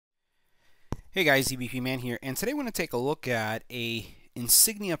Hey guys, EBPMAN here, and today I want to take a look at a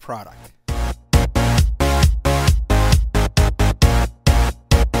Insignia product.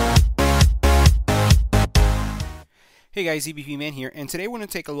 Hey guys, EBPMAN here, and today I want to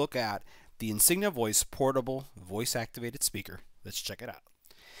take a look at the Insignia Voice Portable Voice Activated Speaker. Let's check it out.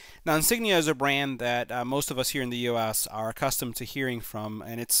 Now, Insignia is a brand that most of us here in the US are accustomed to hearing from,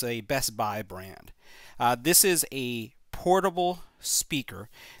 and it's a Best Buy brand. This is a portable speaker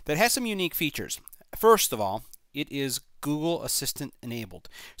that has some unique features. First of all, it is Google Assistant enabled.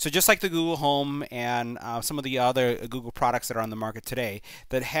 So just like the Google Home and some of the other Google products that are on the market today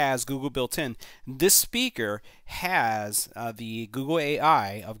that has Google built in, this speaker has the Google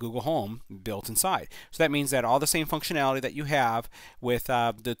AI of Google Home built inside. So that means that all the same functionality that you have with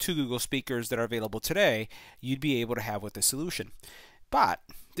the two Google speakers that are available today, you'd be able to have with this solution. But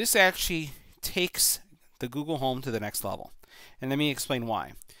this actually takes the Google Home to the next level. And let me explain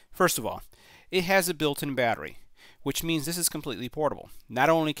why. First of all, it has a built-in battery, which means this is completely portable. Not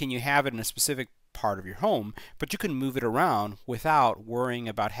only can you have it in a specific part of your home, but you can move it around without worrying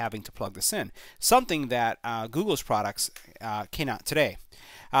about having to plug this in, something that Google's products cannot today.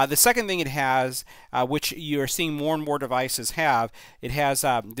 The second thing it has, which you're seeing more and more devices have, it has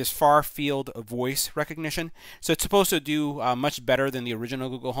this far field voice recognition. So it's supposed to do much better than the original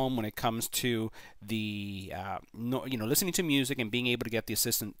Google Home when it comes to the listening to music and being able to get the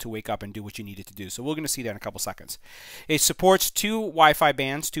assistant to wake up and do what you need it to do. So we're going to see that in a couple seconds. It supports two Wi-Fi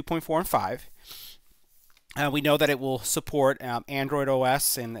bands, 2.4 and 5. We know that it will support Android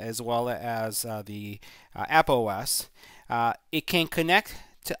OS and as well as the Apple OS. It can connect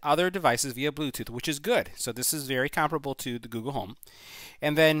to other devices via Bluetooth, which is good. So this is very comparable to the Google Home.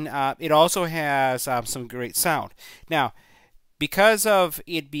 And then it also has some great sound. Now, because of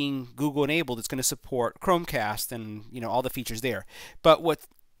it being Google enabled, it's going to support Chromecast and all the features there. But what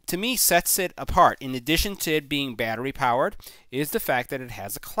to me sets it apart, in addition to it being battery powered, is the fact that it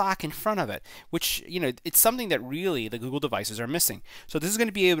has a clock in front of it, which it's something that really the Google devices are missing. So this is going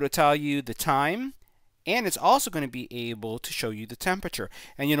to be able to tell you the time, and it's also going to be able to show you the temperature.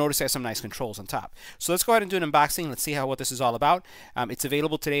 And you'll notice it has some nice controls on top. So let's go ahead and do an unboxing. Let's see what this is all about. It's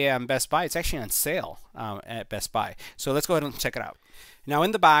available today on Best Buy. It's actually on sale at Best Buy. So let's go ahead and check it out. Now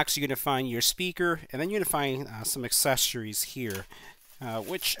in the box, you're going to find your speaker, and then you're going to find some accessories here,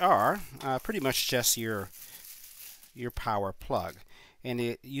 which are pretty much just your power plug. And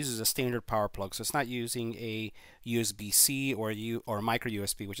it uses a standard power plug, so it's not using a USB-C or a micro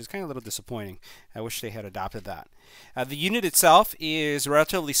USB, which is kind of a little disappointing. I wish they had adopted that. The unit itself is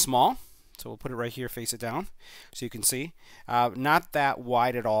relatively small, so we'll put it right here, face it down, so you can see. Not that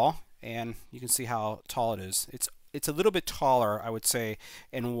wide at all, and you can see how tall it is. It's a little bit taller, I would say,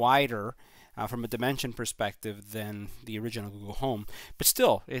 and wider from a dimension perspective than the original Google Home, but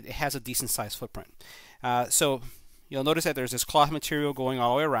still, it has a decent sized footprint. So you'll notice that there's this cloth material going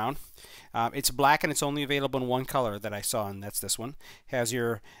all the way around. It's black and it's only available in one color that I saw, and that's this one. It has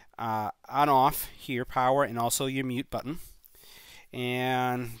your on-off here, power, and also your mute button.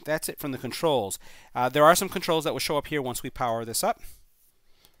 And that's it from the controls. There are some controls that will show up here once we power this up.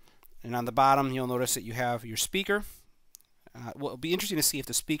 And on the bottom, you'll notice that you have your speaker. Well, it'll be interesting to see if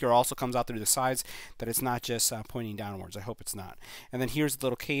the speaker also comes out through the sides, that it's not just pointing downwards. I hope it's not. And then here's the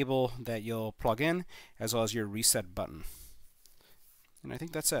little cable that you'll plug in, as well as your reset button. And I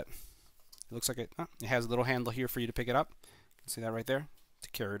think that's it. It looks like it has a little handle here for you to pick it up. You can see that right there, to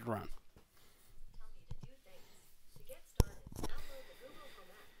carry it around.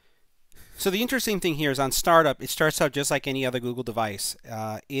 So the interesting thing here is on startup, it starts out just like any other Google device.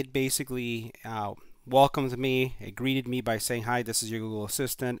 It basically welcomed me. It greeted me by saying, "Hi, this is your Google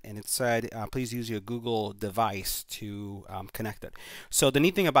Assistant," and it said, "Please use your Google device to connect it." So the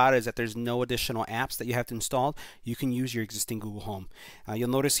neat thing about it is that there's no additional apps that you have to install. You can use your existing Google Home. You'll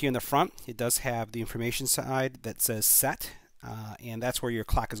notice here in the front, it does have the information side that says set. And that's where your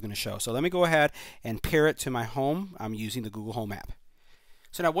clock is going to show. So let me go ahead and pair it to my home. I'm using the Google Home app.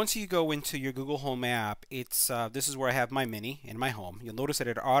 So now once you go into your Google Home app, this is where I have my Mini in my home. You'll notice that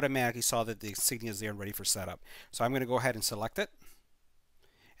it automatically saw that the Insignia is there and ready for setup. So I'm going to go ahead and select it,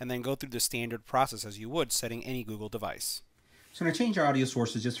 and then go through the standard process as you would setting any Google device. So I'm going to change our audio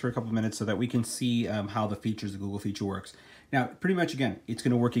sources just for a couple of minutes so that we can see how the Google feature works. Now, pretty much, again, it's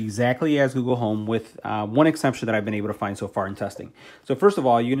going to work exactly as Google Home with one exception that I've been able to find so far in testing. So first of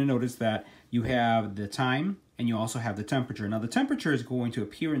all, you're going to notice that you have the time and you also have the temperature. Now, the temperature is going to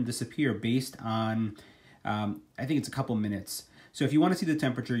appear and disappear based on, I think it's a couple minutes. So if you want to see the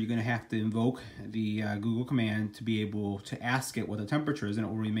temperature, you're going to have to invoke the Google command to be able to ask it what the temperature is, and it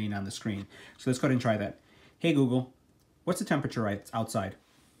will remain on the screen. So let's go ahead and try that. Hey, Google, what's the temperature outside?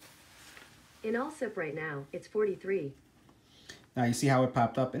 In Allsip right now, it's 43. Now you see how it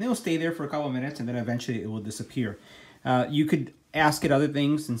popped up, and it'll stay there for a couple of minutes, and then eventually it will disappear. You could ask it other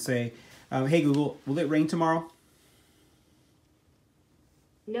things and say, hey Google, will it rain tomorrow?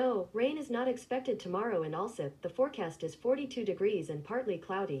 No, rain is not expected tomorrow in Allsip. The forecast is 42 degrees and partly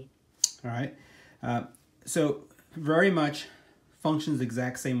cloudy. All right. So very much functions the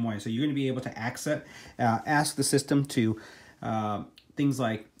exact same way. So you're going to be able to ask the system to things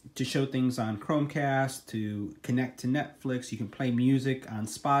like to show things on Chromecast, to connect to Netflix. You can play music on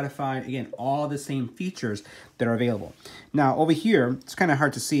Spotify. Again, all the same features that are available. Now over here, it's kind of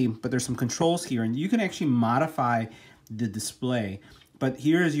hard to see, but there's some controls here, and you can actually modify the display. But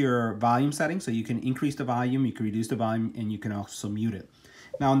here's your volume setting, so you can increase the volume, you can reduce the volume, and you can also mute it.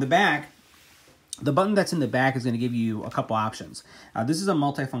 Now on the back, the button that's in the back is going to give you a couple options. This is a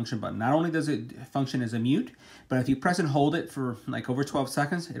multi-function button. Not only does it function as a mute, but if you press and hold it for like over 12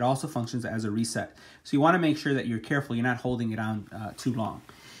 seconds, it also functions as a reset. So you want to make sure that you're careful, you're not holding it on too long.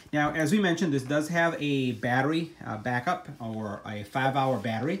 Now, as we mentioned, this does have a battery backup, or a 5-hour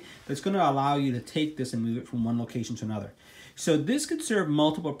battery that's going to allow you to take this and move it from one location to another. So this could serve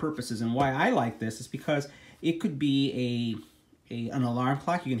multiple purposes, and why I like this is because it could be an alarm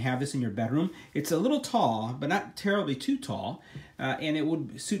clock. You can have this in your bedroom. It's a little tall, but not terribly too tall, and it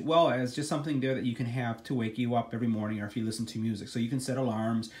would suit well as just something there that you can have to wake you up every morning, or if you listen to music. So you can set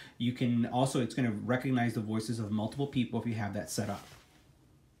alarms. You can also, it's going to recognize the voices of multiple people if you have that set up.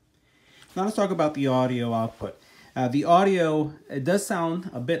 Now let's talk about the audio output. The audio, it does sound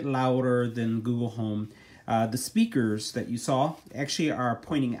a bit louder than Google Home. The speakers that you saw actually are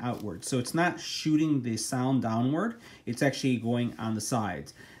pointing outward, so it's not shooting the sound downward, it's actually going on the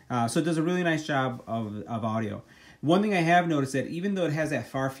sides. So it does a really nice job of audio. One thing I have noticed, that even though it has that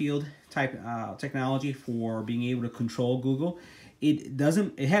far field type technology for being able to control Google, it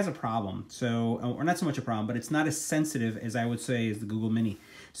has a problem. So, or not so much a problem, but it's not as sensitive as I would say as the Google Mini.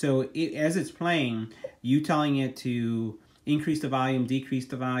 So as it's playing, you telling it to increase the volume, decrease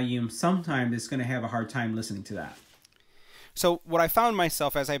the volume, sometimes it's going to have a hard time listening to that. So what I found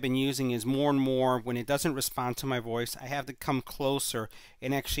myself as I've been using is more and more, when it doesn't respond to my voice, I have to come closer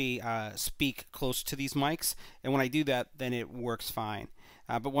and actually speak close to these mics. And when I do that, then it works fine.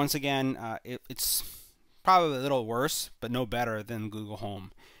 But once again, it's probably a little worse, but no better than Google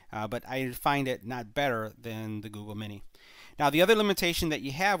Home. But I find it not better than the Google Mini. Now the other limitation that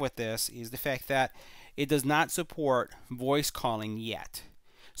you have with this is the fact that it does not support voice calling yet.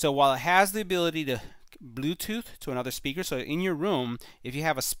 So while it has the ability to Bluetooth to another speaker, so in your room, if you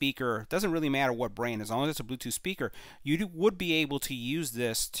have a speaker, it doesn't really matter what brand, as long as it's a Bluetooth speaker, you would be able to use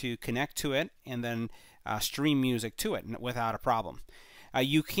this to connect to it and then stream music to it without a problem.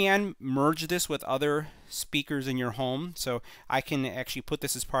 You can merge this with other speakers in your home, so I can actually put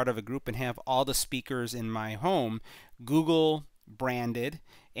this as part of a group and have all the speakers in my home Google branded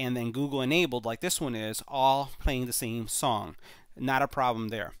and then Google enabled, like this one is, all playing the same song. Not a problem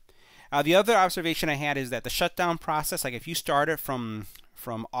there. The other observation I had is that the shutdown process, like if you start it from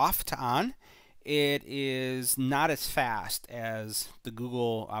off to on, it is not as fast as the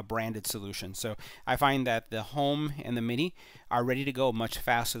Google branded solution. So I find that the Home and the Mini are ready to go much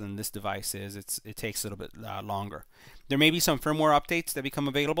faster than this device is. It takes a little bit longer. There may be some firmware updates that become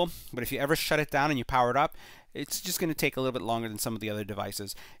available, but if you ever shut it down and you power it up, it's just going to take a little bit longer than some of the other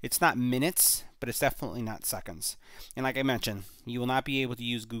devices. It's not minutes, but it's definitely not seconds. And like I mentioned, you will not be able to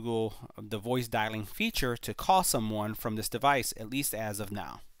use Google, the voice dialing feature, to call someone from this device, at least as of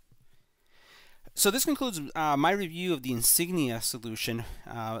now. So this concludes my review of the Insignia solution.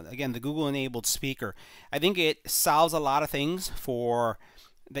 Again, the Google-enabled speaker. I think it solves a lot of things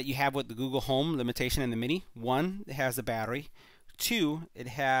that you have with the Google Home limitation in the Mini. One, it has the battery. Two, it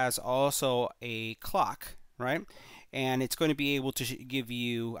has also a clock, right? And it's going to be able to give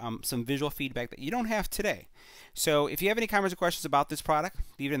you some visual feedback that you don't have today. So if you have any comments or questions about this product,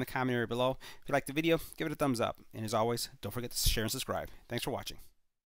 leave it in the comment area below. If you like the video, give it a thumbs up. And as always, don't forget to share and subscribe. Thanks for watching.